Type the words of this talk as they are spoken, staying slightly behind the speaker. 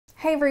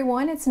Hey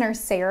everyone, it's Nurse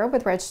Sarah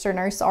with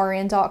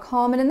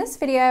registerednursern.com, and in this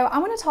video I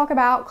want to talk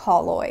about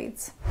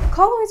colloids.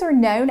 Colloids are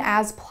known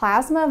as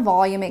plasma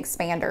volume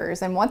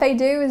expanders, and what they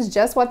do is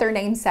just what their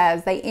name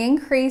says. They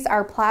increase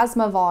our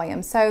plasma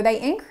volume, so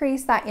they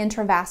increase that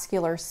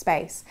intravascular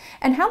space.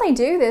 And how they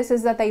do this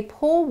is that they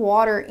pull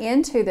water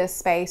into this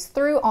space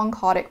through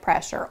oncotic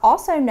pressure,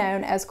 also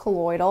known as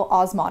colloidal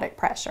osmotic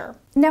pressure.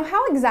 Now,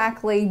 how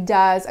exactly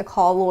does a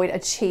colloid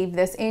achieve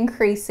this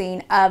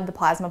increasing of the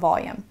plasma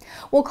volume?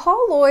 Well,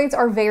 colloids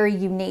are very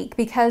unique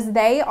because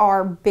they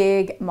are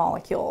big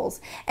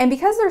molecules. And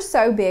because they're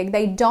so big,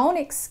 they don't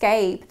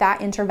escape that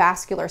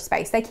intravascular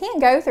space. They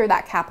can't go through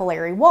that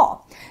capillary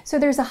wall. So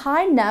there's a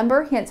high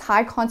number, hence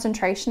high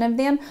concentration of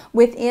them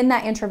within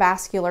that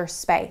intravascular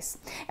space.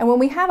 And when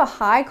we have a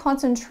high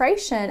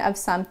concentration of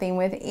something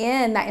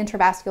within that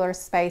intravascular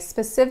space,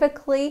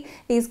 specifically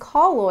these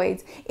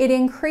colloids, it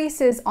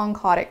increases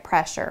oncotic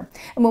pressure.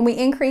 And when we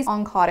increase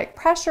oncotic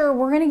pressure,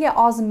 we're going to get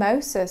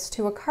osmosis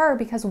to occur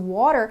because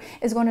water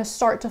is going to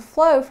start to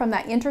flow from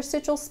that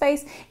interstitial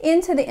space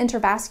into the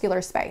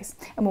intravascular space.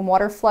 And when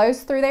water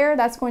flows through there,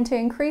 that's going to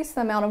increase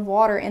the amount of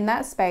water in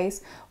that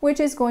space, which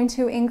is going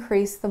to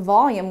increase the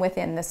volume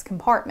within this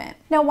compartment.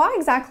 Now, why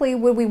exactly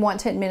would we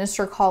want to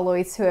administer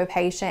colloids to a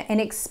patient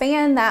and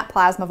expand that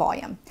plasma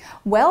volume?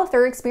 Well, if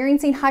they're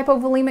experiencing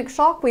hypovolemic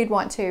shock, we'd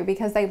want to,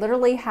 because they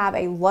literally have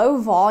a low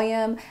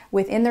volume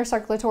within their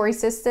circulatory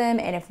system,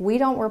 and if we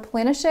don't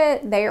replenish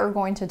it, they are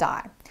going to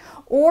die.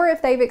 Or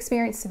if they've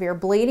experienced severe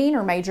bleeding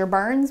or major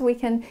burns, we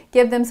can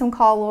give them some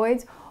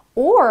colloids.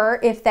 Or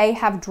if they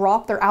have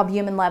dropped their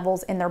albumin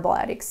levels in their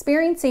blood,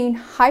 experiencing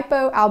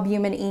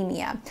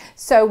hypoalbuminemia.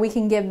 So we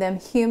can give them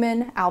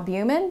human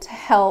albumin to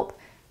help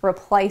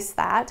replace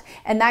that,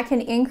 and that can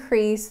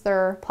increase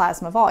their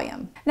plasma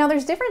volume. Now,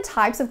 there's different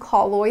types of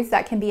colloids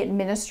that can be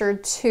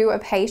administered to a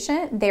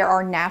patient. There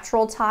are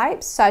natural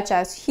types such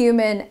as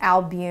human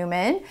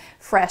albumin,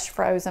 fresh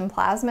frozen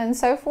plasma, and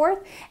so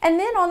forth. And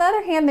then on the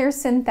other hand, there's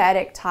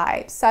synthetic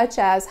types such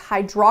as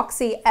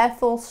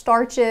hydroxyethyl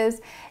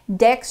starches,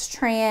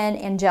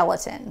 dextran, and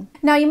gelatin.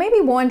 Now, you may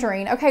be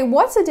wondering, okay,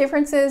 what's the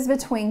differences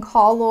between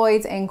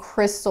colloids and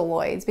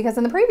crystalloids? Because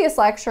in the previous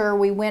lecture,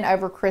 we went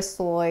over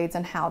crystalloids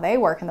and how they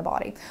work in the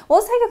body. Well,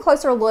 let's take a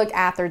closer look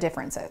at their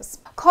differences.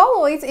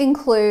 Colloids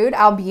include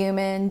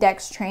albumin,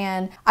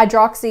 dextran,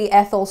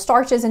 hydroxyethyl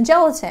starches, and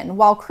gelatin,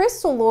 while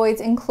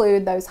crystalloids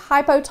include those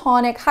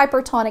hypotonic,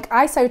 hypertonic,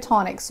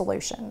 isotonic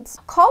solutions.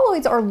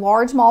 Colloids are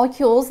large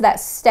molecules that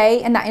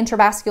stay in that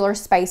intravascular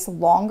space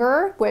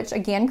longer, which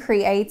again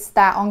creates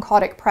that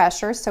oncotic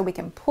pressure so we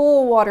can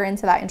pull water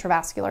into that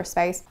intravascular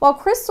space, while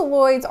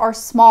crystalloids are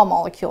small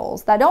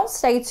molecules that don't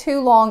stay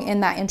too long in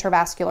that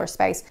intravascular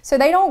space, so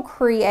they don't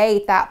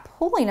create that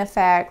pulling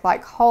effect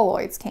like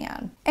colloids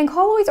can. And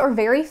colloids are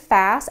very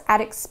fast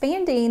at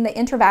expanding the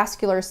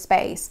intravascular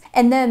space,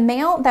 and the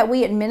amount that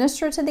we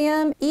administer to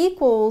them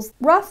equals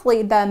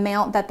roughly the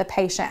amount that the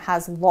patient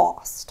has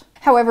lost.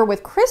 However,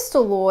 with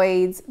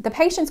crystalloids, the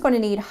patient's going to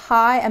need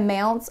high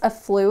amounts of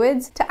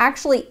fluids to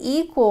actually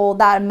equal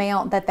that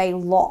amount that they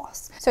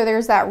lost. So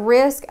there's that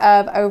risk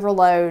of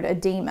overload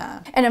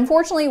edema. And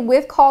unfortunately,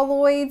 with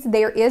colloids,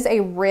 there is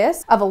a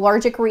risk of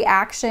allergic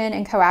reaction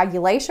and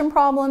coagulation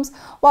problems,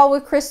 while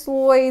with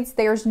crystalloids,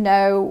 there's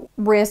no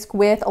risk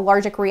with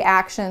allergic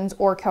reactions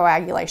or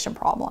coagulation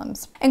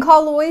problems. And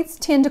colloids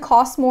tend to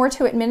cost more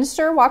to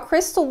administer, while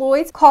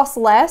crystalloids cost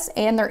less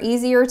and they're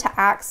easier to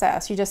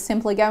access. You just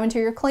simply go into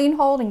your clean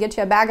hold and get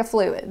you a bag of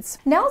fluids.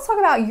 Now let's talk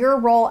about your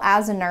role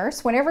as a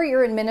nurse whenever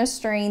you're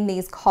administering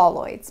these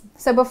colloids.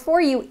 So before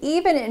you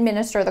even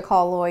administer the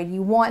colloid,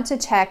 you want to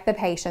check the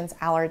patient's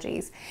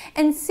allergies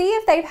and see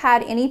if they've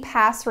had any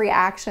past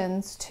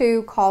reactions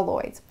to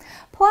colloids.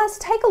 Plus,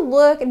 take a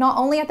look not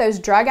only at those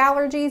drug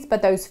allergies,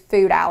 but those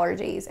food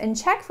allergies, and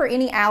check for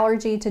any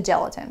allergy to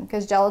gelatin,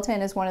 because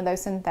gelatin is one of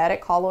those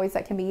synthetic colloids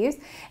that can be used.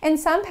 And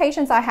some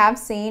patients I have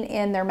seen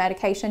in their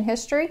medication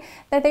history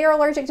that they are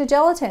allergic to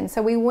gelatin, so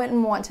we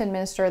wouldn't want to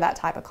administer that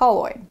type of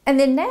colloid. And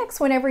then next,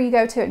 whenever you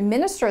go to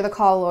administer the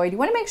colloid, you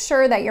want to make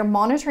sure that you're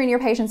monitoring your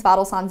patient's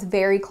vital signs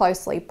very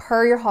closely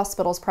per your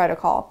hospital's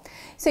protocol.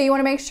 So you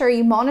want to make sure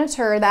you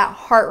monitor that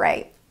heart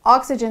rate,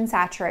 oxygen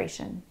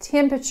saturation,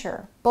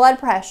 temperature, blood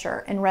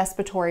pressure, and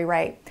respiratory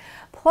rate.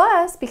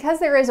 Plus, because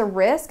there is a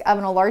risk of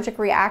an allergic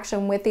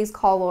reaction with these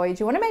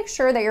colloids, you want to make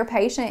sure that your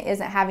patient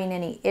isn't having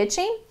any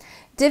itching,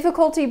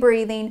 difficulty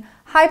breathing,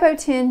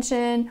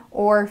 hypotension,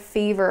 or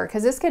fever,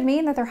 because this could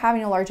mean that they're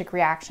having an allergic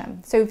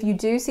reaction. So if you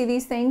do see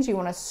these things, you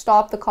want to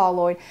stop the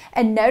colloid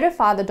and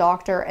notify the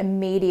doctor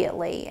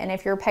immediately. And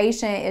if your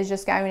patient is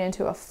just going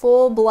into a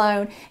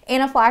full-blown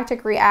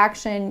anaphylactic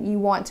reaction, you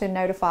want to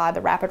notify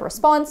the rapid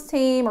response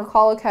team or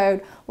call a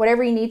code,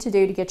 whatever you need to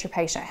do to get your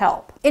patient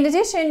help. In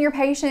addition, your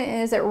patient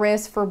is at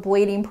risk for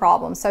bleeding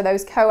problems, so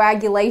those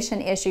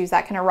coagulation issues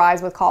that can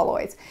arise with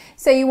colloids.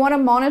 So you want to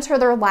monitor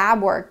their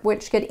lab work,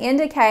 which could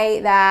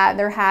indicate that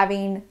they're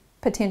having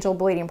potential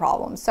bleeding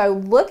problems. So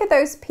look at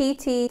those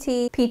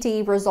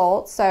PT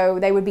results. So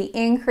they would be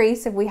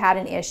increased if we had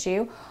an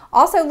issue.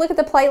 Also look at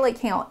the platelet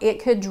count.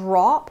 It could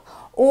drop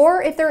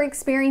Or if they're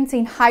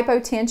experiencing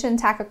hypotension,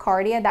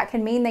 tachycardia, that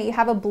can mean that you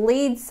have a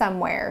bleed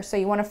somewhere, so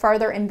you want to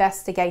further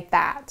investigate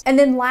that. And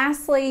then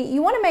lastly,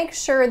 you want to make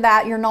sure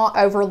that you're not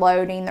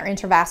overloading their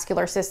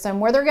intravascular system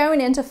where they're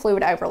going into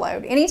fluid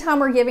overload. Anytime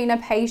we're giving a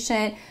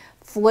patient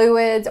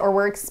fluids or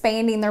we're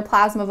expanding their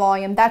plasma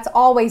volume, that's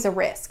always a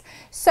risk.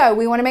 So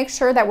we want to make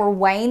sure that we're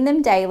weighing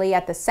them daily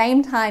at the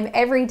same time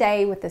every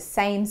day with the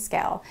same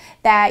scale,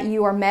 that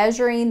you are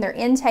measuring their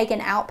intake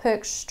and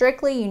output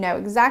strictly. You know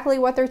exactly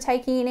what they're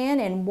taking in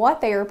and what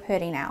they are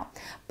putting out.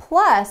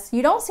 Plus,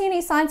 you don't see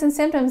any signs and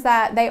symptoms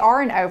that they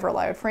are in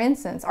overload. For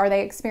instance, are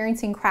they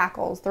experiencing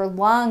crackles? Their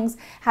lungs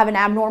have an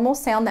abnormal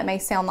sound that may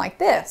sound like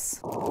this.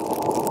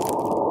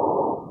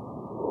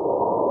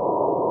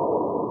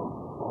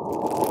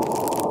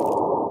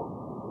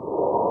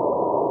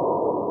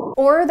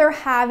 Or they're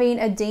having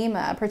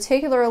edema,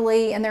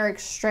 particularly in their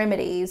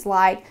extremities,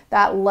 like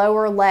that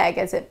lower leg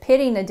as it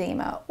pitting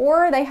edema.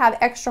 Or they have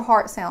extra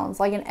heart sounds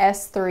like an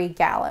S3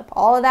 gallop.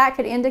 All of that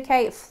could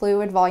indicate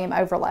fluid volume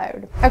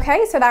overload.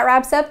 Okay, so that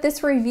wraps up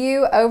this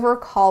review over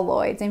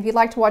colloids. And if you'd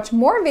like to watch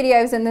more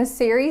videos in this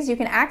series, you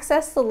can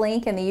access the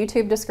link in the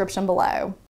YouTube description below.